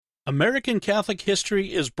American Catholic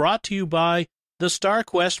History is brought to you by the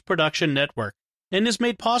StarQuest Production Network and is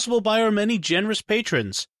made possible by our many generous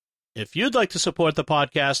patrons. If you'd like to support the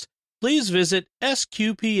podcast, please visit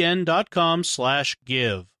sqpn.com/give.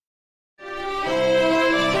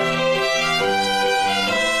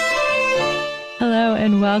 Hello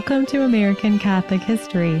and welcome to American Catholic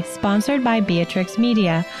History, sponsored by Beatrix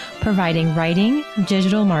Media, providing writing,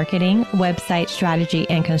 digital marketing, website strategy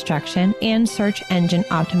and construction, and search engine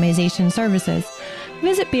optimization services.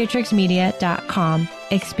 Visit beatrixmedia.com.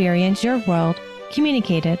 Experience your world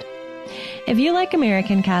communicated. If you like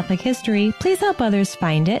American Catholic history, please help others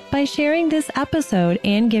find it by sharing this episode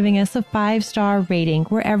and giving us a 5-star rating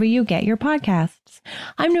wherever you get your podcasts.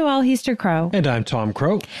 I'm Noelle Heaster-Crowe. And I'm Tom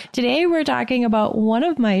Crow. Today we're talking about one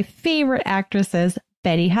of my favorite actresses,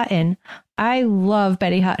 Betty Hutton. I love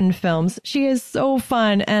Betty Hutton films. She is so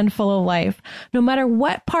fun and full of life. No matter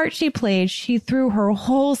what part she played, she threw her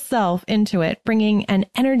whole self into it, bringing an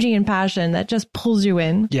energy and passion that just pulls you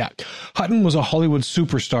in. Yeah. Hutton was a Hollywood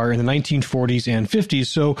superstar in the 1940s and 50s,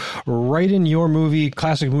 so right in your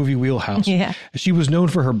classic movie wheelhouse. Yeah. She was known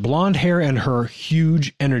for her blonde hair and her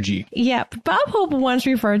huge energy. Yeah. Bob Hope once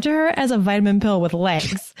referred to her as a vitamin pill with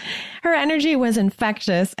legs. Her energy was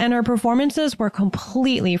infectious, and her performances were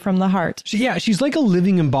completely from the heart. She's like a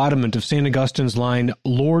living embodiment of St. Augustine's line,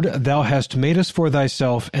 "Lord, thou hast made us for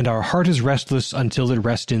thyself, and our heart is restless until it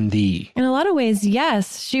rest in thee." In a lot of ways,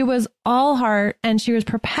 yes, she was all heart, and she was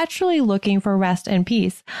perpetually looking for rest and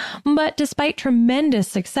peace. But despite tremendous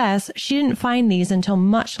success, she didn't find these until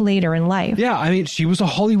much later in life. Yeah, I mean, she was a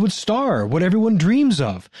Hollywood star, what everyone dreams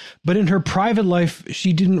of. But in her private life,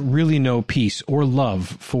 she didn't really know peace or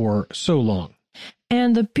love for so long.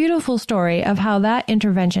 And the beautiful story of how that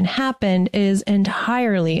intervention happened is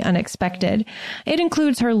entirely unexpected. It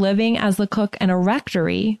includes her living as the cook in a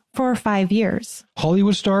rectory for 5 years.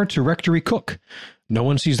 Hollywood star to rectory cook. No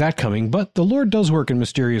one sees that coming, but the Lord does work in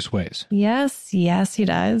mysterious ways. Yes, he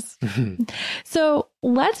does. So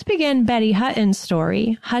let's begin Betty Hutton's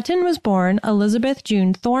story. Hutton was born Elizabeth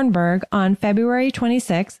June Thornburg on February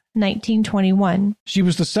 26, 1921. She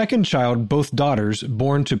was the second child, both daughters,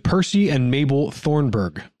 born to Percy and Mabel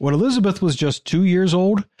Thornburg. When Elizabeth was just 2 years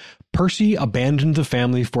old, Percy abandoned the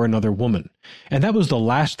family for another woman, and that was the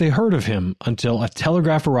last they heard of him until a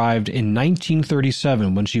telegraph arrived in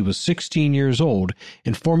 1937 when she was 16 years old,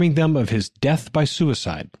 informing them of his death by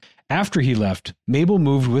suicide. After he left, Mabel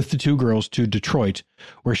moved with the two girls to Detroit,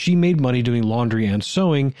 where she made money doing laundry and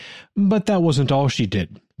sewing, but that wasn't all she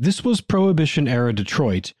did. This was Prohibition-era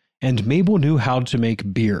Detroit, and Mabel knew how to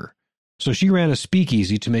make beer. So she ran a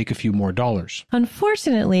speakeasy to make a few more dollars.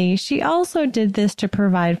 Unfortunately, she also did this to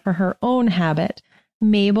provide for her own habit.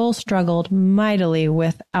 Mabel struggled mightily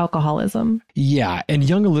with alcoholism. Yeah, and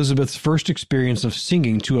young Elizabeth's first experience of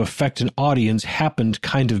singing to affect an audience happened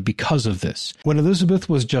kind of because of this. When Elizabeth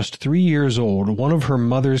was just 3 years old, one of her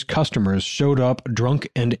mother's customers showed up drunk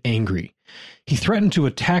and angry. He threatened to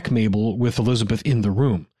attack Mabel with Elizabeth in the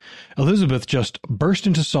room. Elizabeth just burst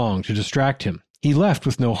into song to distract him. He left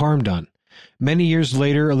with no harm done. Many years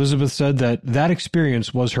later, Elizabeth said that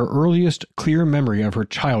experience was her earliest clear memory of her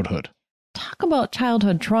childhood. Talk about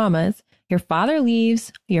childhood traumas. Your father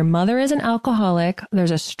leaves, your mother is an alcoholic, there's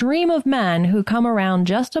a stream of men who come around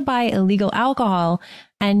just to buy illegal alcohol,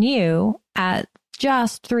 and you, at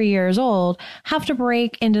just 3 years old, have to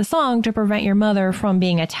break into song to prevent your mother from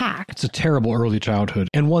being attacked. It's a terrible early childhood,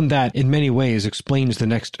 and one that, in many ways, explains the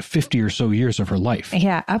next 50 or so years of her life.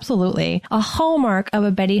 Yeah, absolutely. A hallmark of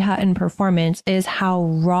a Betty Hutton performance is how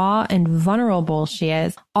raw and vulnerable she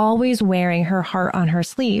is, always wearing her heart on her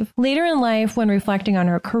sleeve. Later in life, when reflecting on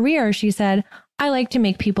her career, she said, "I like to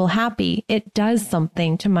make people happy. It does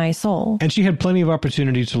something to my soul." And she had plenty of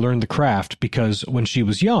opportunity to learn the craft because when she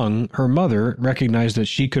was young, her mother recognized that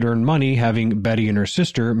she could earn money having Betty and her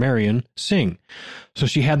sister, Marion, sing. So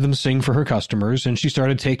she had them sing for her customers, and she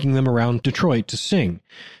started taking them around Detroit to sing.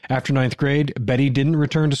 After 9th grade, Betty didn't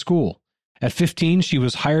return to school. At 15, she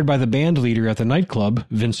was hired by the band leader at the nightclub,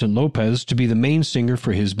 Vincent Lopez, to be the main singer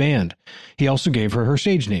for his band. He also gave her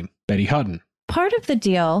stage name, Betty Hutton. Part of the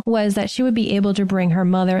deal was that she would be able to bring her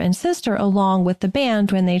mother and sister along with the band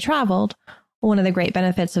when they traveled. One of the great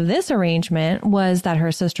benefits of this arrangement was that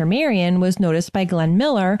her sister Marion was noticed by Glenn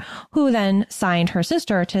Miller, who then signed her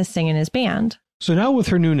sister to sing in his band. So now with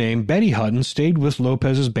her new name, Betty Hutton stayed with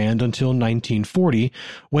Lopez's band until 1940,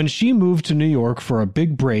 when she moved to New York for a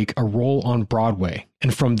big break, a role on Broadway.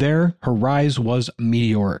 And from there, her rise was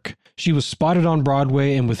meteoric. She was spotted on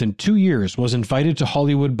Broadway and within 2 years was invited to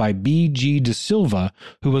Hollywood by B.G. De Silva,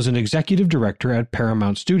 who was an executive director at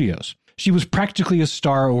Paramount Studios. She was practically a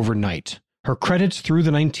star overnight. Her credits through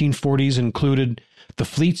the 1940s included The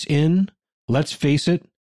Fleet's Inn, Let's Face It,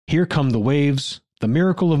 Here Come the Waves, The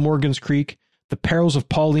Miracle of Morgan's Creek, The Perils of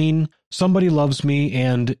Pauline, Somebody Loves Me,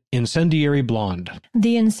 and Incendiary Blonde.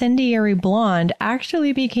 The Incendiary Blonde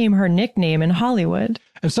actually became her nickname in Hollywood.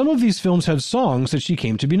 And some of these films had songs that she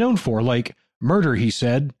came to be known for, like Murder, He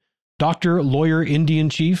Said, Doctor, Lawyer, Indian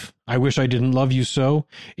Chief, I Wish I Didn't Love You So,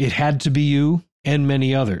 It Had to Be You, and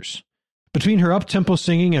many others. Between her up-tempo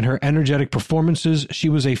singing and her energetic performances, she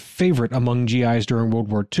was a favorite among GIs during World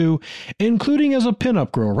War II, including as a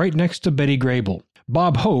pinup girl right next to Betty Grable.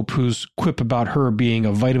 Bob Hope, whose quip about her being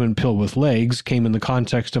a vitamin pill with legs came in the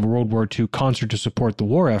context of a World War II concert to support the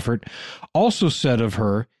war effort, also said of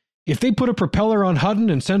her, "If they put a propeller on Hutton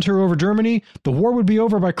and sent her over Germany, the war would be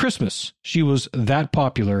over by Christmas." She was that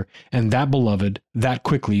popular and that beloved that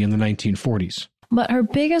quickly in the 1940s. But her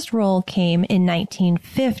biggest role came in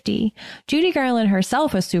 1950. Judy Garland,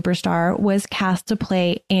 herself a superstar, was cast to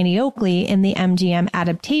play Annie Oakley in the MGM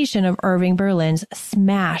adaptation of Irving Berlin's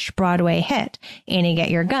smash Broadway hit, Annie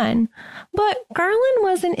Get Your Gun. But Garland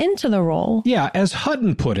wasn't into the role. Yeah, as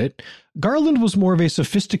Hutton put it, Garland was more of a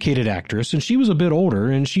sophisticated actress, and she was a bit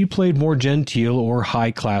older, and she played more genteel or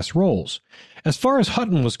high-class roles. As far as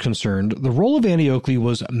Hutton was concerned, the role of Annie Oakley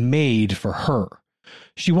was made for her.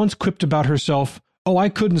 She once quipped about herself, "Oh, I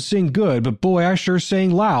couldn't sing good, but boy, I sure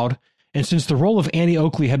sang loud." And since the role of Annie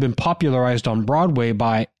Oakley had been popularized on Broadway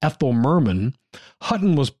by Ethel Merman,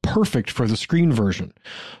 Hutton was perfect for the screen version.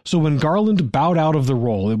 So when Garland bowed out of the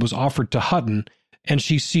role, it was offered to Hutton, and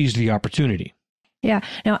she seized the opportunity. Yeah.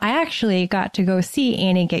 Now, I actually got to go see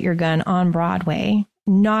Annie Get Your Gun on Broadway,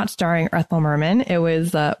 not starring Ethel Merman. It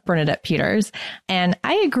was Bernadette Peters. And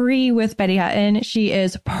I agree with Betty Hutton. She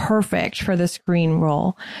is perfect for the screen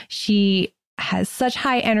role. She has such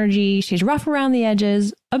high energy. She's rough around the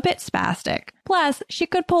edges, a bit spastic. Plus, she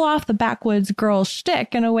could pull off the backwoods girl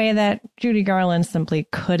shtick in a way that Judy Garland simply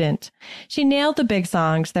couldn't. She nailed the big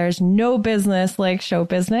songs. There's no business like show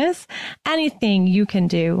business. Anything you can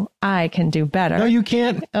do, I can do better. No, you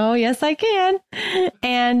can't. Oh, yes, I can.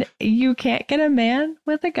 And you can't get a man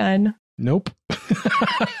with a gun. Nope.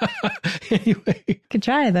 Anyway. Could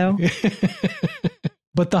try, though.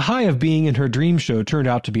 But the high of being in her dream show turned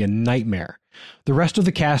out to be a nightmare. The rest of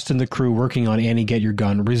the cast and the crew working on Annie Get Your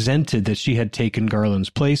Gun resented that she had taken Garland's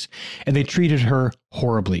place, and they treated her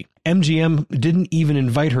horribly. MGM didn't even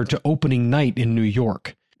invite her to opening night in New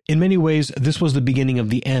York. In many ways, this was the beginning of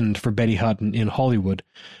the end for Betty Hutton in Hollywood.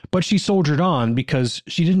 But she soldiered on because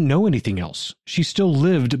she didn't know anything else. She still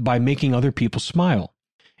lived by making other people smile.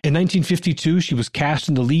 In 1952, she was cast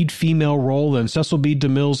in the lead female role in Cecil B.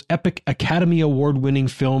 DeMille's epic Academy Award-winning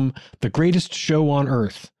film, The Greatest Show on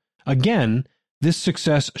Earth. Again, this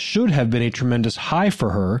success should have been a tremendous high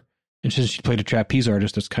for her, and since she played a trapeze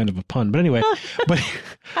artist, that's kind of a pun. But anyway, but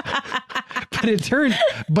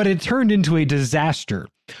it turned into a disaster.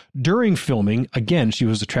 During filming, again, she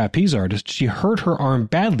was a trapeze artist. She hurt her arm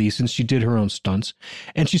badly since she did her own stunts,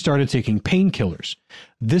 and she started taking painkillers.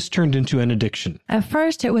 This turned into an addiction. At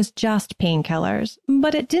first, it was just painkillers,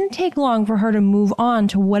 but it didn't take long for her to move on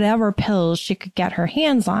to whatever pills she could get her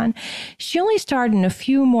hands on. She only starred in a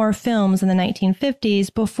few more films in the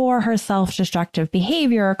 1950s before her self-destructive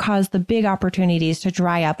behavior caused the big opportunities to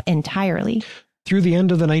dry up entirely. Through the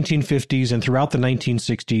end of the 1950s and throughout the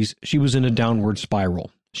 1960s, she was in a downward spiral.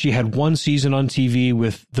 She had one season on TV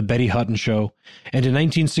with The Betty Hutton Show, and in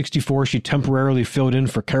 1964 she temporarily filled in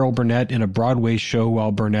for Carol Burnett in a Broadway show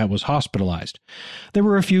while Burnett was hospitalized. There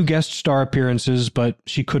were a few guest star appearances, but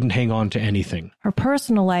she couldn't hang on to anything. Her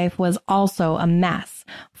personal life was also a mess.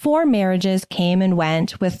 4 marriages came and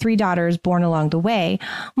went, with 3 daughters born along the way,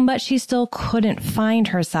 but she still couldn't find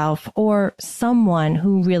herself or someone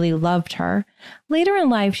who really loved her. Later in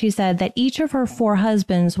life, she said that each of her 4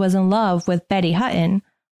 husbands was in love with Betty Hutton,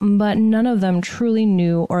 but none of them truly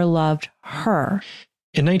knew or loved her.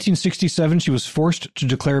 In 1967, she was forced to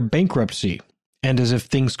declare bankruptcy, and as if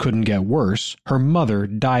things couldn't get worse, her mother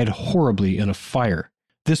died horribly in a fire.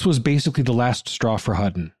 This was basically the last straw for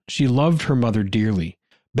Hutton. She loved her mother dearly.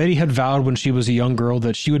 Betty had vowed when she was a young girl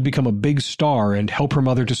that she would become a big star and help her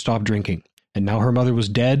mother to stop drinking. And now her mother was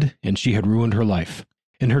dead, and she had ruined her life.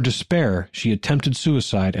 In her despair, she attempted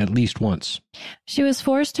suicide at least once. She was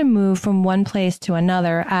forced to move from one place to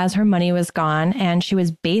another as her money was gone, and she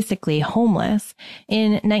was basically homeless.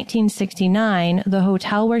 In 1969, the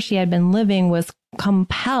hotel where she had been living was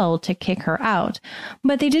compelled to kick her out.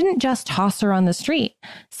 But they didn't just toss her on the street.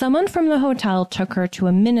 Someone from the hotel took her to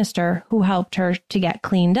a minister who helped her to get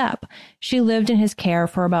cleaned up. She lived in his care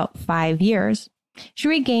for about 5 years. She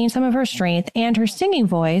regained some of her strength and her singing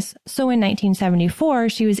voice, so in 1974,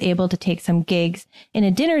 she was able to take some gigs in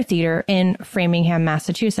a dinner theater in Framingham,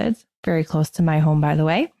 Massachusetts, very close to my home, by the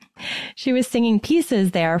way. She was singing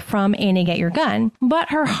pieces there from Annie Get Your Gun,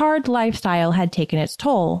 but her hard lifestyle had taken its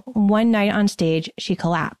toll. One night on stage, she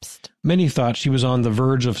collapsed. Many thought she was on the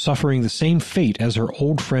verge of suffering the same fate as her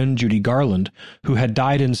old friend Judy Garland, who had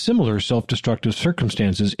died in similar self-destructive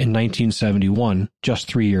circumstances in 1971, just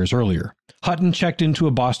 3 years earlier. Hutton checked into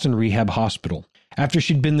a Boston rehab hospital. After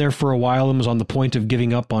she'd been there for a while and was on the point of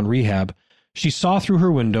giving up on rehab, she saw through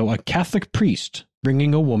her window a Catholic priest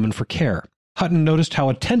bringing a woman for care. Hutton noticed how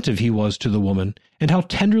attentive he was to the woman and how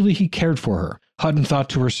tenderly he cared for her. Hutton thought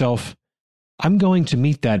to herself, "I'm going to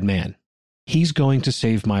meet that man. He's going to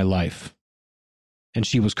save my life." And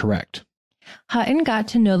she was correct. Hutton got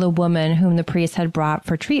to know the woman whom the priest had brought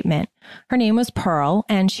for treatment. Her name was Pearl,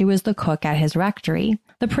 and she was the cook at his rectory.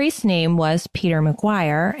 The priest's name was Peter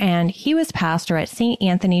McGuire, and he was pastor at St.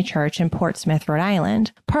 Anthony Church in Portsmouth, Rhode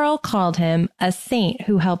Island. Pearl called him a saint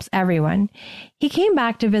who helps everyone. He came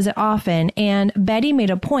back to visit often, and Betty made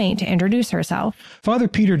a point to introduce herself. Father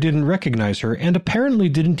Peter didn't recognize her and apparently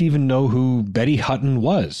didn't even know who Betty Hutton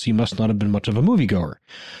was. He must not have been much of a moviegoer.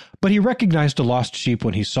 But he recognized a lost sheep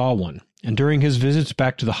when he saw one, and during his visits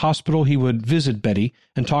back to the hospital, he would visit Betty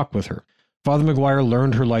and talk with her. Father McGuire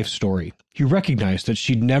learned her life story. He recognized that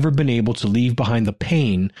she'd never been able to leave behind the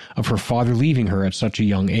pain of her father leaving her at such a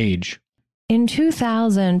young age. In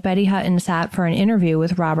 2000, Betty Hutton sat for an interview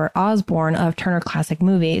with Robert Osborne of Turner Classic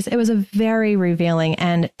Movies. It was a very revealing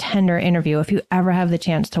and tender interview. If you ever have the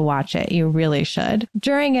chance to watch it, you really should.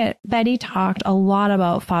 During it, Betty talked a lot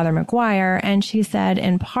about Father McGuire, and she said,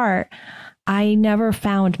 in part, "I never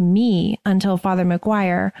found me until Father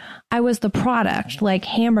McGuire. I was the product, like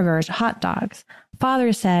hamburgers, hot dogs.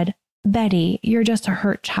 Father said, 'Betty, you're just a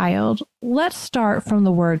hurt child. Let's start from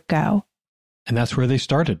the word go.'" And that's where they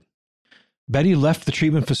started. Betty left the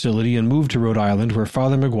treatment facility and moved to Rhode Island, where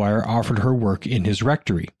Father McGuire offered her work in his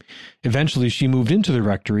rectory. Eventually, she moved into the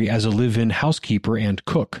rectory as a live-in housekeeper and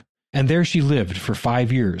cook. And there she lived for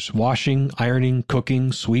 5 years, washing, ironing,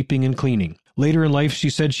 cooking, sweeping, and cleaning. Later in life, she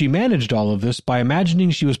said she managed all of this by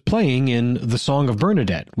imagining she was playing in The Song of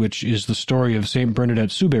Bernadette, which is the story of St.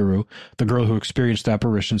 Bernadette Soubirous, the girl who experienced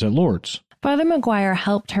apparitions at Lourdes. Father McGuire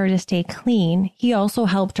helped her to stay clean. He also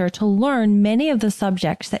helped her to learn many of the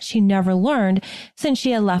subjects that she never learned since she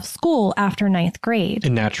had left school after 9th grade.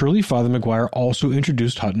 And naturally, Father McGuire also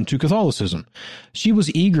introduced Hutton to Catholicism. She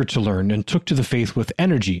was eager to learn and took to the faith with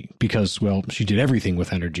energy because, well, she did everything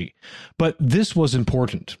with energy. But this was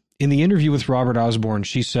important. In the interview with Robert Osborne,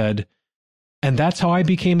 she said, "And that's how I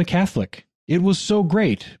became a Catholic. It was so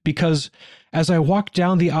great because as I walked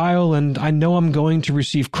down the aisle and I know I'm going to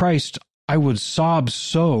receive Christ, I would sob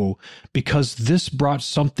so because this brought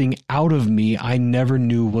something out of me I never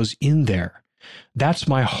knew was in there. That's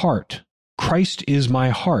my heart. Christ is my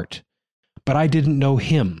heart. But I didn't know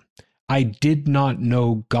him. I did not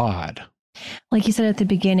know God." Like you said at the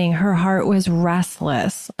beginning, her heart was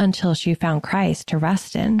restless until she found Christ to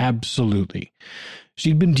rest in. Absolutely.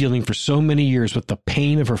 She'd been dealing for so many years with the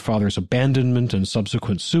pain of her father's abandonment and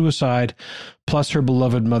subsequent suicide, plus her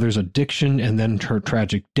beloved mother's addiction and then her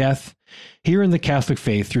tragic death. Here in the Catholic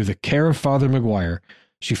faith, through the care of Father McGuire,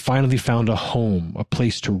 she finally found a home, a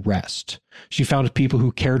place to rest. She found people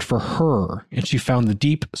who cared for her, and she found the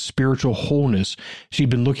deep spiritual wholeness she'd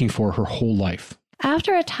been looking for her whole life.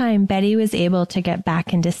 After a time, Betty was able to get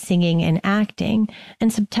back into singing and acting.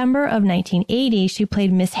 In September of 1980, she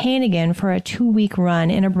played Miss Hannigan for a 2-week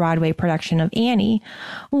run in a Broadway production of Annie.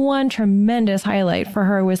 One tremendous highlight for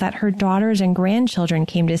her was that her daughters and grandchildren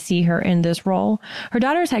came to see her in this role. Her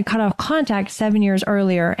daughters had cut off contact 7 years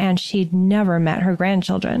earlier, and she'd never met her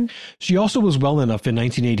grandchildren. She also was well enough in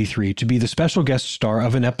 1983 to be the special guest star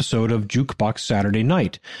of an episode of Jukebox Saturday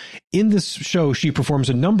Night. In this show, she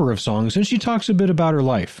performs a number of songs, and she talks a bit about her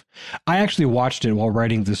life. I actually watched it while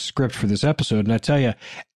writing the script for this episode, and I tell you,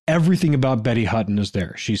 everything about Betty Hutton is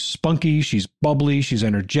there. She's spunky, she's bubbly, she's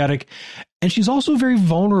energetic, and she's also very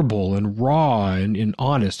vulnerable and raw and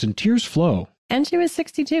honest, and tears flow. And she was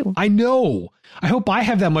 62. I know. I hope I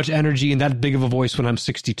have that much energy and that big of a voice when I'm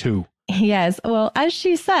 62. Yes. Well, as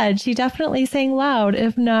she said, she definitely sang loud,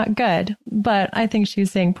 if not good. But I think she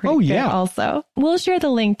sang pretty good also. We'll share the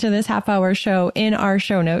link to this half-hour show in our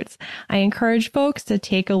show notes. I encourage folks to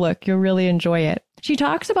take a look. You'll really enjoy it. She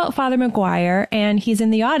talks about Father McGuire, and he's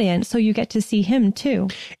in the audience, so you get to see him too.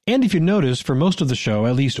 And if you notice, for most of the show,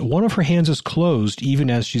 at least one of her hands is closed even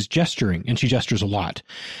as she's gesturing, and she gestures a lot.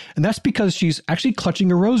 And that's because she's actually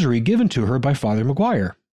clutching a rosary given to her by Father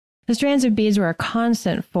McGuire. The strands of beads were a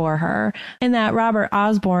constant for her. In that Robert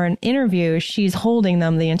Osborne interview, she's holding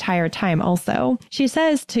them the entire time also. She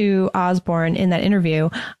says to Osborne in that interview,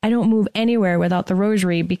 "I don't move anywhere without the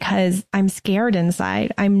rosary because I'm scared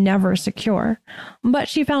inside. I'm never secure." But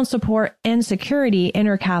she found support and security in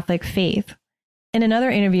her Catholic faith. In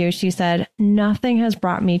another interview, she said, "Nothing has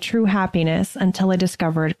brought me true happiness until I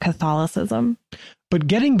discovered Catholicism." But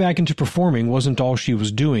getting back into performing wasn't all she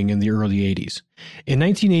was doing in the early 80s. In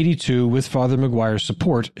 1982, with Father McGuire's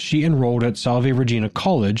support, she enrolled at Salve Regina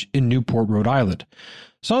College in Newport, Rhode Island.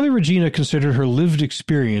 Salve Regina considered her lived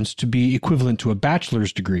experience to be equivalent to a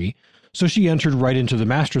bachelor's degree, so she entered right into the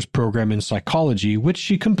master's program in psychology, which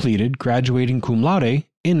she completed, graduating cum laude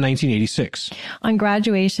in 1986. On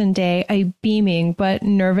graduation day, a beaming but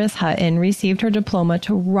nervous Hutton received her diploma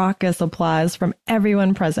to raucous applause from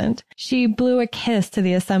everyone present. She blew a kiss to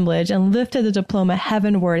the assemblage and lifted the diploma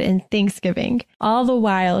heavenward in thanksgiving. All the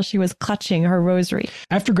while, she was clutching her rosary.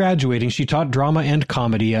 After graduating, she taught drama and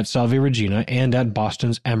comedy at Salve Regina and at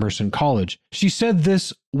Boston's Emerson College. She said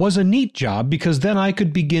this was a neat job because then I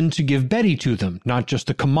could begin to give Betty to them, not just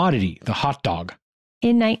the commodity, the hot dog.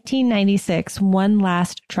 In 1996, one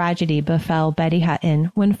last tragedy befell Betty Hutton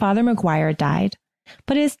when Father McGuire died.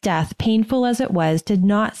 But his death, painful as it was, did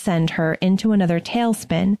not send her into another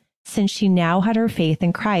tailspin, since she now had her faith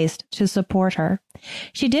in Christ to support her.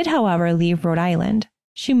 She did, however, leave Rhode Island.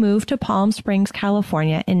 She moved to Palm Springs,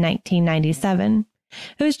 California in 1997.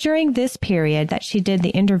 It was during this period that she did the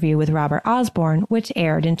interview with Robert Osborne, which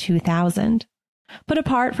aired in 2000. But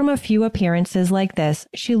apart from a few appearances like this,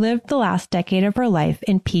 she lived the last decade of her life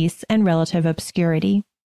in peace and relative obscurity.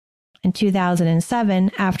 In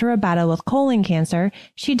 2007, after a battle with colon cancer,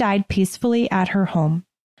 she died peacefully at her home.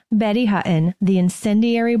 Betty Hutton, the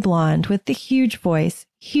incendiary blonde with the huge voice,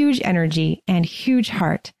 huge energy, and huge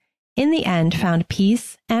heart, in the end found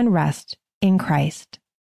peace and rest in Christ.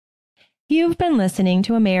 You've been listening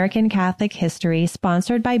to American Catholic History,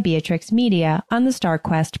 sponsored by Beatrix Media on the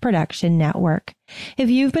StarQuest Production Network. If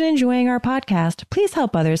you've been enjoying our podcast, please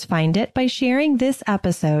help others find it by sharing this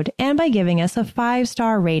episode and by giving us a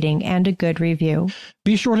 5-star rating and a good review.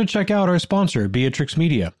 Be sure to check out our sponsor, Beatrix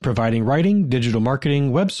Media, providing writing, digital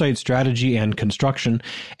marketing, website strategy and construction,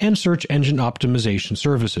 and search engine optimization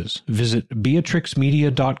services. Visit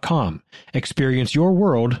beatrixmedia.com. Experience your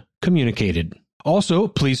world communicated. Also,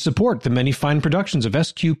 please support the many fine productions of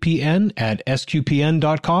SQPN at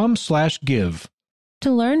sqpn.com/give.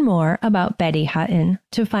 To learn more about Betty Hutton,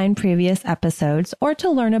 to find previous episodes, or to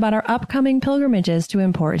learn about our upcoming pilgrimages to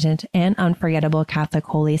important and unforgettable Catholic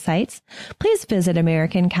holy sites, please visit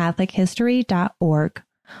AmericanCatholicHistory.org.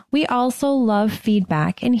 We also love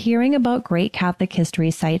feedback and hearing about great Catholic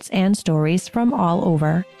history sites and stories from all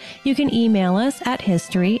over. You can email us at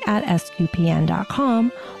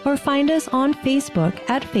history@sqpn.com or find us on Facebook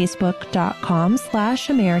at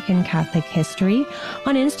facebook.com/American Catholic History,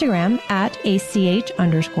 on Instagram at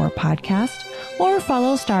ACH_podcast, or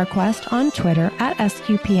follow StarQuest on Twitter at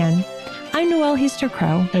SQPN. I'm Noelle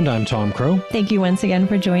Heaster-Crowe. And I'm Tom Crow. Thank you once again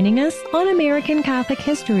for joining us on American Catholic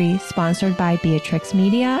History, sponsored by Beatrix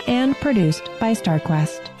Media and produced by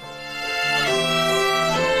StarQuest.